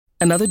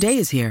Another day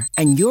is here,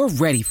 and you're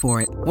ready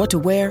for it. What to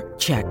wear?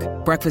 Check.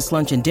 Breakfast,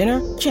 lunch, and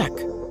dinner? Check.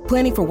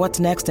 Planning for what's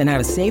next and how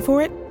to save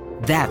for it?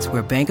 That's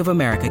where Bank of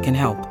America can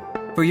help.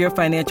 For your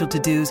financial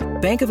to-dos,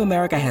 Bank of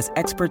America has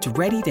experts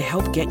ready to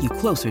help get you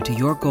closer to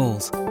your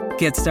goals.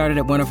 Get started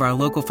at one of our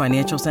local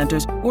financial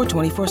centers or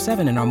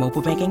 24/7 in our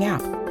mobile banking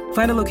app.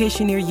 Find a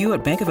location near you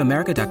at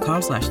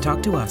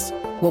bankofamerica.com/talktous.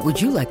 What would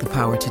you like the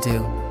power to do?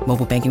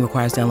 Mobile banking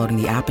requires downloading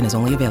the app and is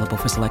only available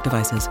for select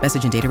devices.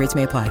 Message and data rates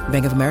may apply.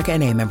 Bank of America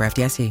N.A., member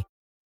FDIC.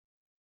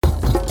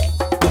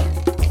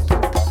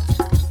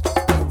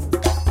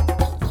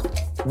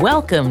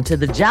 Welcome to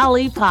the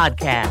Jolly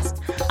Podcast.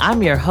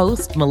 I'm your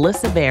host,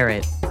 Melissa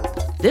Barrett.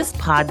 This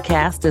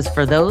podcast is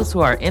for those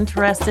who are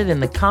interested in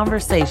the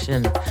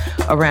conversation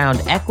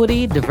around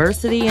equity,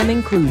 diversity, and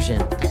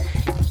inclusion.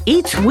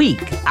 Each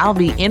week, I'll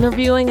be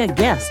interviewing a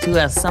guest who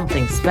has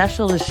something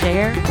special to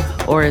share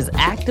or is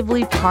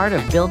actively part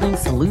of building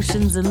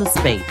solutions in the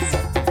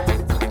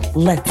space.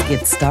 Let's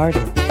get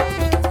started.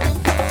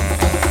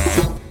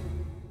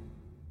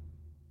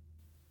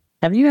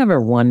 Have you ever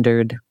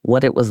wondered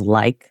what it was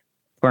like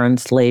for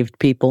enslaved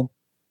people?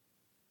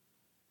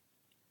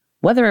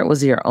 Whether it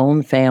was your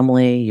own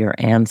family, your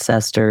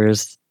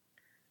ancestors,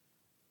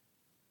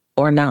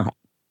 or not.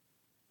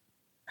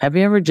 Have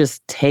you ever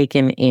just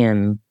taken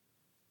in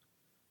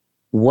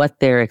what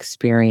their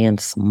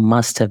experience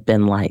must have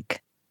been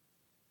like?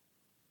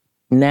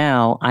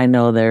 Now I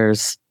know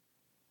there's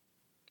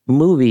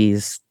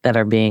movies that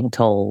are being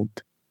told.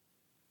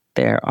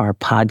 There are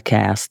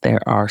podcasts,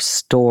 there are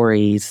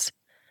stories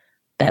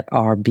that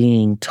are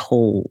being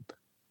told.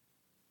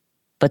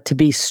 But to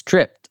be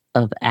stripped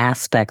of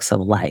aspects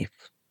of life,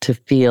 to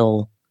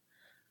feel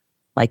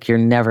like you're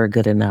never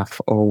good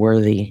enough or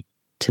worthy,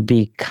 to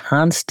be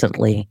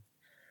constantly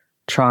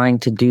trying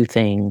to do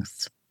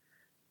things,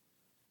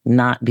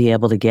 not be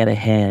able to get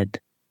ahead,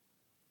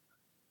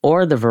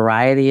 or the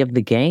variety of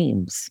the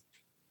games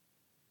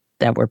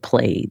that were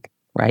played,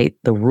 right?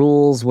 The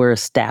rules were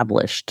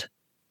established,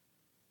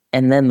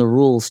 and then the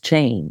rules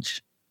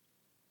change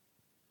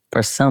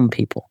for some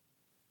people.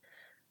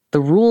 The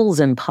rules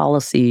and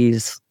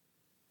policies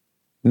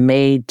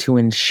made to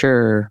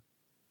ensure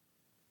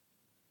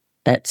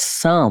that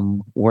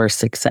some were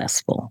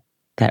successful,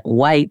 that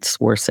whites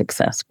were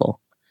successful,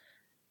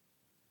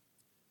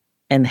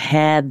 and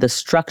had the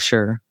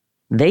structure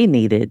they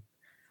needed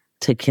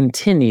to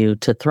continue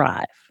to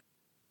thrive.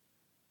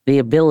 The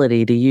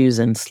ability to use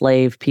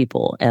enslaved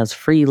people as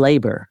free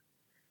labor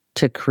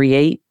to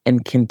create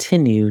and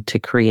continue to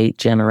create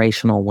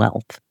generational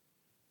wealth.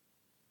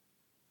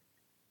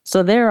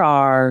 So there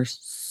are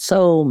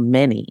so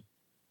many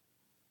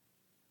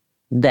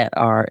that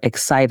are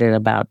excited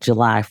about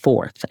July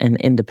 4th and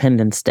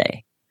Independence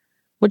Day,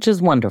 which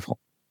is wonderful.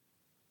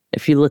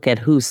 If you look at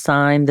who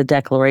signed the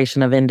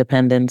Declaration of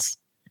Independence,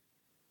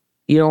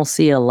 you don't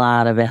see a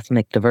lot of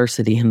ethnic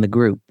diversity in the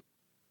group.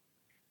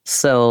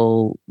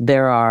 So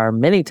there are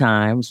many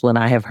times when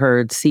I have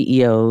heard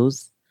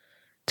CEOs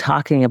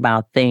talking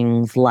about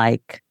things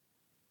like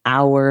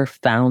our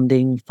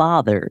founding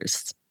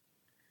fathers.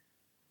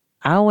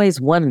 I always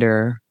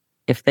wonder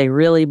if they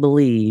really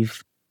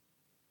believe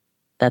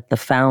that the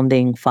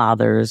founding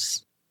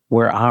fathers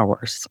were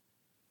ours.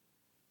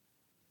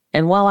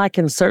 And while I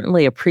can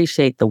certainly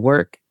appreciate the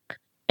work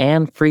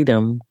and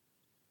freedom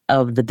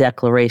of the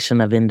Declaration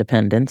of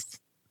Independence,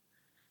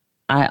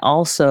 I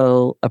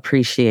also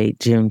appreciate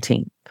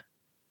Juneteenth.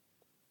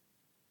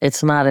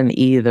 It's not an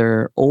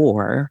either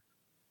or.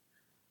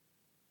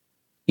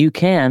 You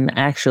can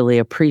actually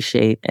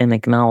appreciate and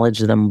acknowledge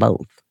them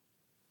both.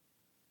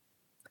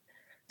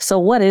 So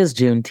what is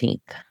Juneteenth?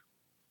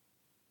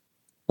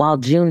 While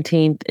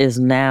Juneteenth is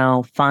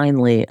now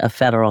finally a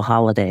federal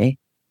holiday,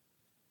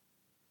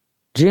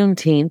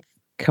 Juneteenth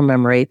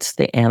commemorates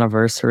the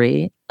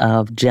anniversary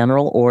of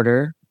General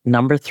Order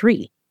Number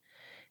 3,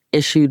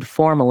 issued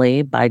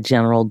formally by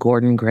General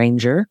Gordon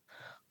Granger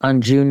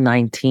on June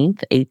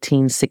 19th,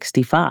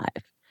 1865,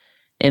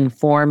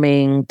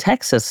 informing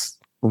Texas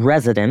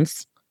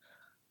residents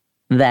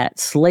that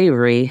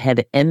slavery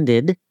had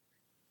ended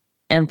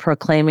and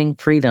proclaiming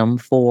freedom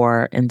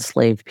for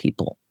enslaved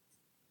people.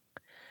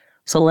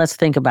 So let's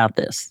think about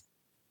this.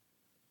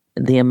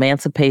 The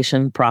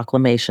Emancipation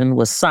Proclamation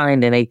was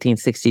signed in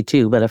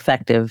 1862, but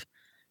effective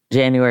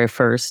January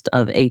 1st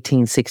of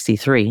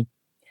 1863.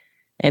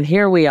 And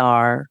here we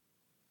are,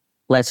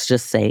 let's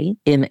just say,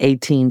 in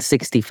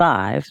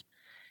 1865,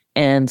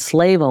 and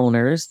slave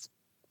owners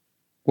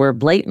were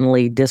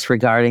blatantly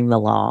disregarding the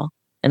law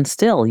and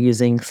still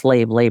using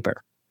slave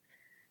labor.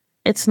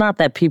 It's not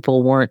that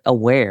people weren't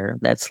aware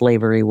that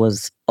slavery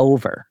was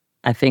over.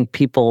 I think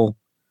people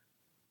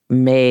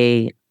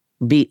may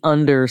be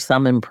under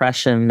some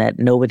impression that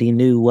nobody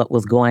knew what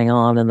was going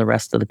on in the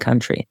rest of the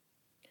country.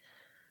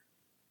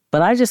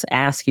 But I just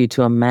ask you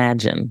to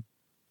imagine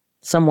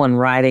someone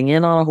riding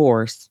in on a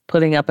horse,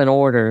 putting up an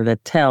order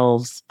that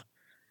tells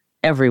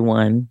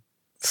everyone,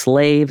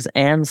 slaves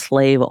and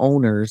slave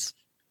owners,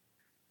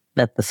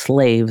 that the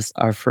slaves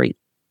are free.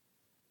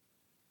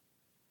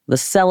 the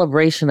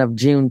celebration of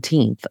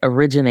Juneteenth,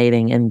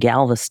 originating in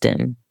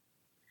Galveston,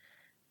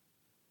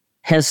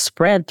 has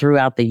spread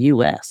throughout the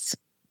U.S.,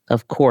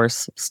 of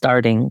course,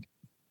 starting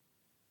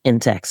in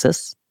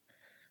Texas,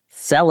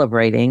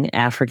 celebrating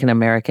African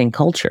American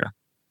culture.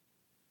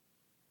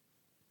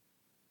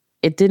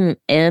 It didn't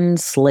end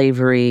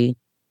slavery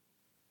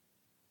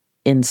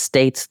in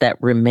states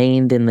that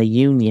remained in the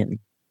Union.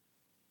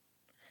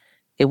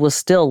 It was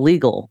still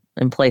legal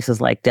in places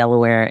like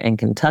Delaware and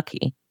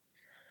Kentucky.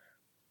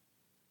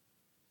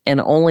 And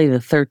only the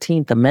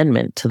 13th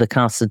Amendment to the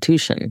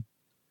Constitution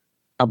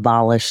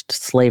abolished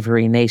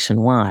slavery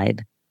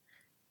nationwide.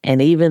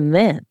 And even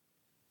then,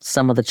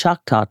 some of the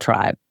Choctaw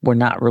tribe were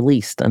not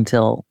released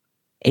until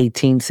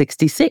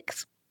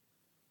 1866.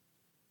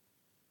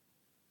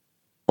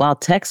 While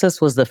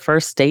Texas was the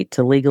first state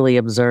to legally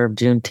observe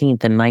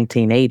Juneteenth in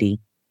 1980,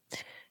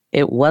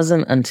 it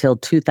wasn't until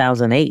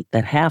 2008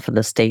 that half of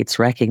the states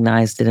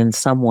recognized it in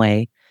some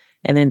way.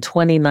 And in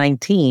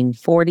 2019,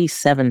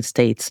 47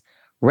 states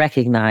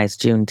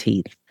recognized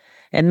Juneteenth,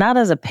 and not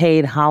as a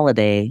paid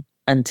holiday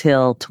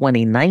until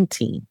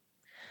 2019.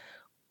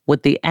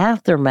 With the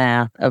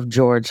aftermath of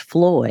George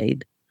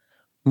Floyd,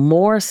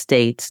 more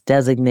states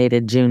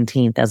designated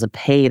Juneteenth as a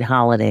paid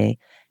holiday.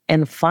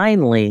 And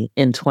finally,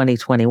 in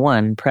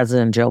 2021,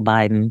 President Joe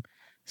Biden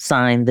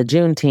signed the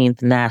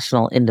Juneteenth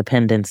National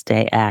Independence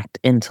Day Act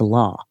into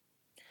law.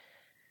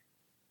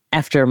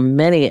 After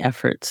many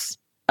efforts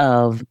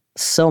of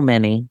so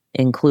many,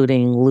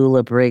 including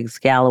Lula Briggs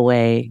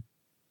Galloway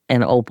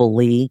and Opal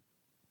Lee.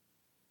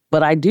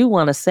 But I do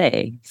want to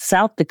say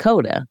South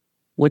Dakota,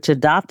 which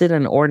adopted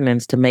an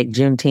ordinance to make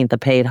Juneteenth a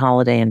paid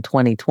holiday in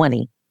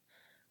 2020,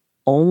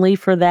 only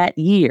for that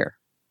year,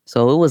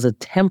 so it was a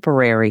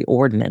temporary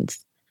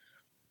ordinance,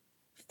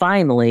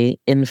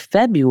 finally, in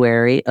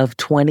February of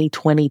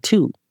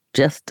 2022,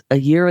 just a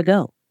year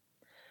ago,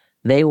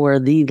 they were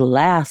the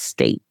last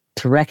state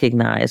to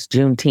recognize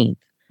Juneteenth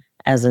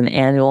as an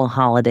annual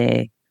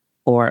holiday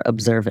or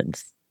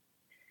observance.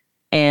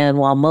 And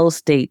while most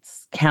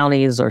states,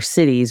 counties, or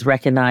cities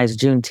recognize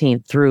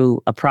Juneteenth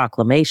through a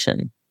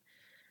proclamation,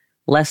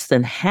 less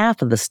than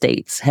half of the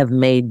states have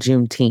made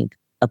Juneteenth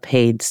a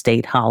paid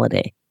state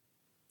holiday.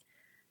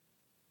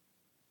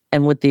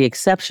 And with the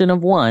exception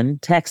of one,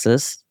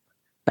 Texas,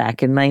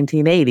 back in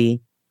 1980,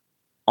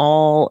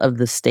 all of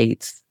the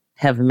states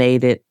have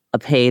made it a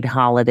paid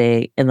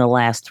holiday in the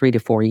last 3 to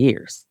 4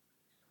 years.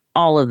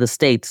 All of the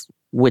states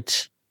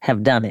which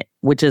have done it,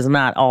 which is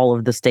not all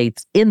of the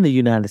states in the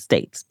United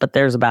States, but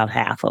there's about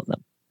half of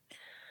them.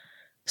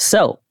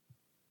 So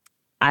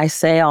I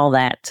say all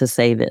that to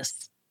say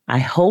this. I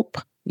hope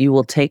you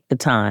will take the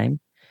time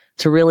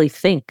to really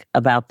think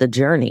about the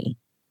journey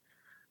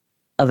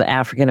of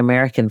African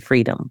American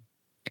freedom.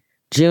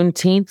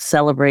 Juneteenth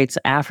celebrates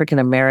African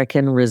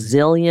American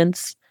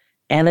resilience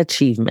and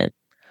achievement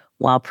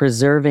while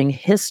preserving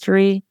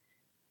history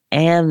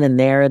and the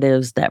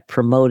narratives that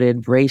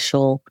promoted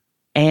racial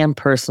and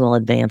personal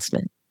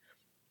advancement.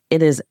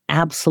 It is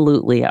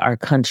absolutely our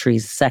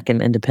country's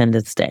second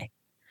Independence Day.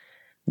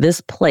 This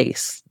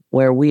place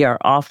where we are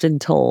often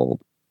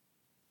told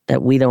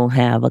that we don't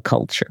have a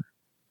culture.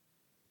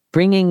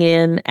 Bringing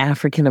in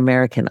African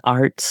American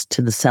arts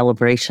to the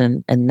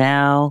celebration, and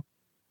now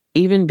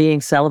even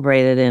being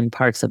celebrated in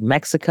parts of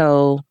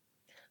Mexico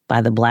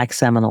by the Black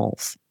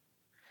Seminoles.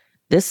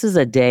 This is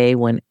a day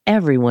when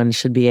everyone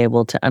should be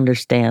able to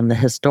understand the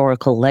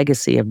historical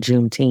legacy of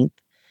Juneteenth,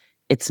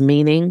 its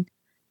meaning,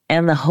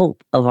 and the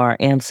hope of our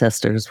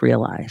ancestors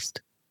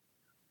realized.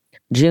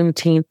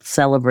 Juneteenth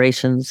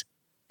celebrations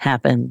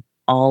happen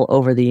all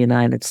over the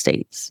United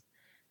States,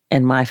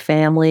 and my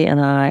family and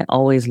I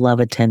always love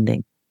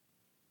attending.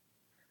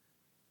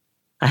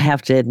 I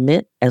have to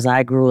admit, as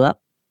I grew up,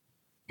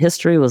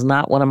 history was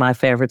not one of my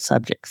favorite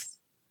subjects.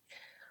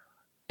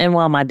 And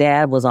while my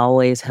dad was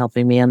always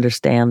helping me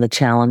understand the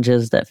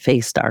challenges that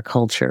faced our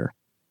culture,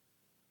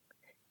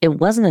 it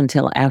wasn't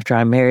until after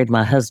I married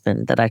my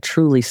husband that I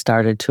truly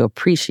started to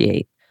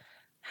appreciate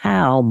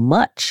how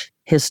much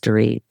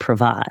history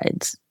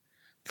provides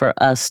for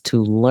us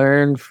to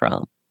learn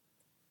from,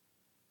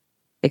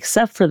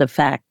 except for the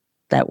fact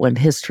that when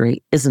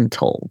history isn't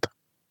told,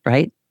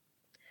 right?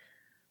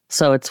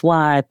 So it's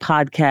why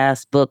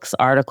podcasts, books,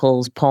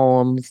 articles,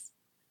 poems,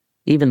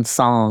 even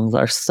songs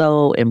are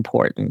so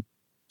important.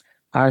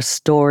 Our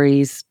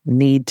stories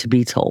need to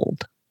be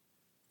told.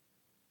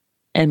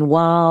 And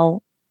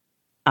while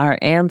our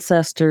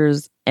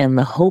ancestors and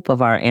the hope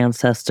of our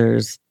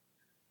ancestors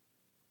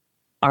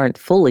aren't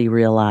fully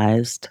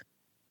realized,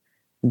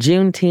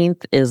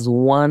 Juneteenth is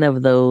one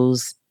of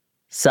those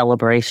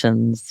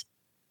celebrations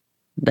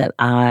that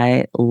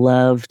I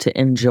love to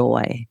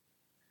enjoy.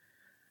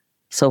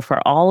 So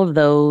for all of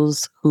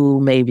those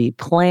who may be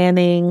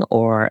planning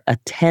or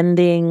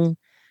attending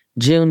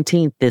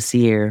Juneteenth this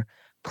year,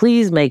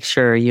 please make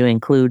sure you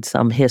include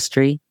some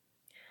history.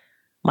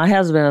 My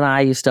husband and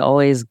I used to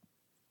always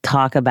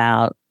talk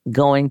about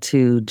going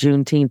to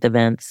Juneteenth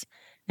events,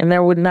 and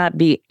there would not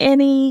be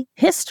any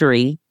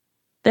history.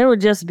 There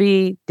would just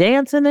be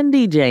dancing and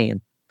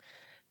DJing.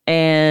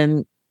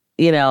 And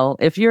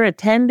if you're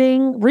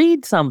attending,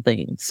 read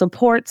something,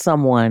 support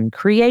someone,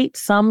 create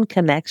some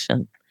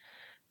connection.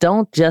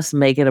 Don't just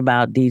make it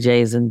about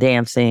DJs and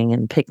dancing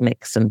and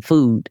picnics and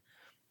food.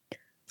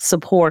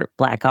 Support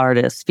Black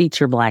artists,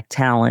 feature Black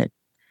talent.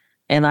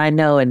 And I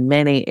know in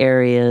many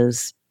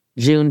areas,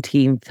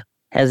 Juneteenth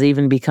has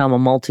even become a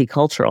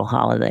multicultural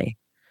holiday.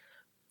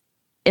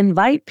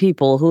 Invite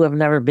people who have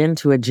never been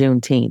to a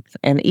Juneteenth.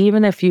 And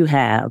even if you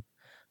have,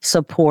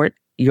 support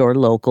your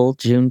local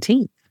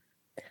Juneteenth.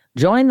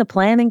 Join the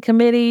planning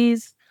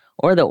committees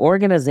or the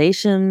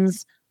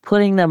organizations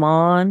putting them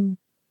on.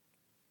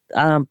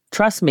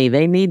 Trust me,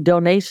 they need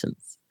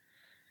donations.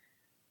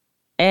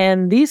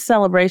 And these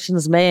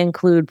celebrations may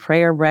include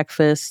prayer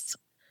breakfasts.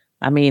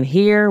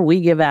 Here we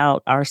give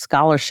out our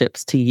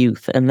scholarships to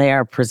youth, and they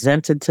are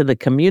presented to the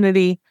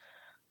community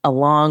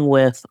along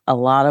with a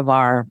lot of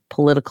our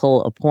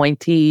political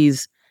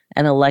appointees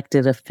and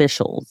elected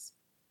officials.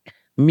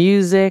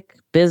 Music,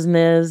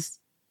 business,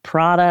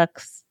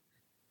 products,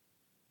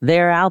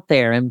 they're out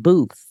there in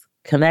booths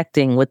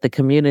connecting with the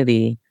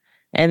community.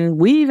 And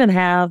we even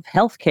have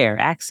healthcare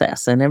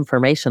access and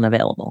information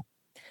available.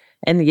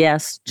 And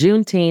yes,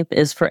 Juneteenth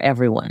is for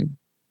everyone.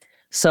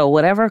 So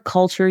whatever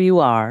culture you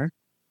are,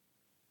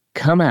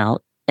 come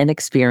out and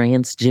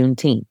experience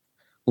Juneteenth.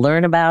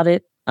 Learn about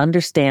it,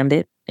 understand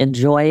it,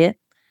 enjoy it,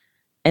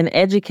 and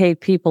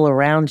educate people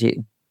around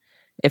you.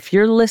 If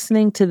you're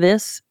listening to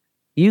this,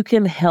 you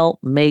can help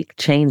make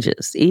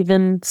changes,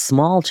 even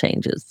small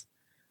changes.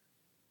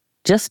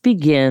 Just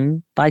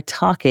begin by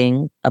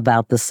talking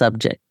about the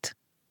subject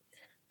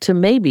to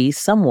maybe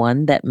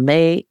someone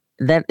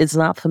that is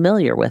not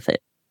familiar with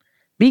it.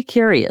 Be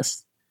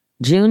curious.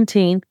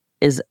 Juneteenth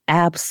is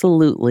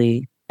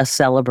absolutely a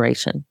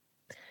celebration.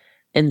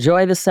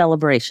 Enjoy the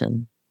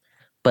celebration,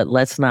 but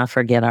let's not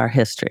forget our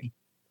history.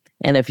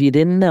 And if you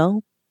didn't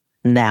know,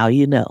 now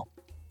you know.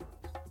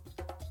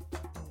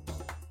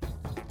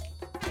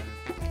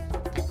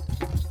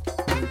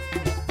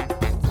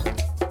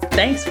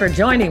 Thanks for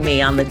joining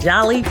me on the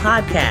Jolly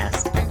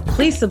Podcast.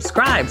 Please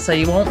subscribe so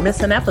you won't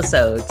miss an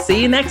episode.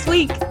 See you next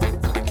week.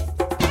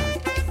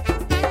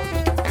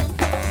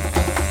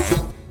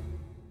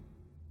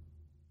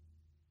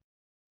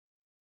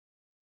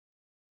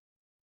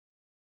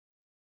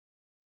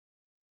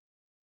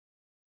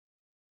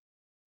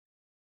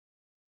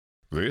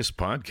 This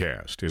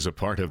podcast is a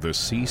part of the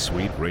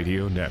C-Suite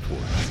Radio Network.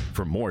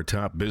 For more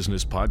top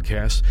business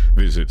podcasts,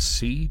 visit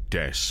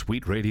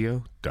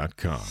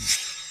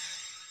c-suiteradio.com.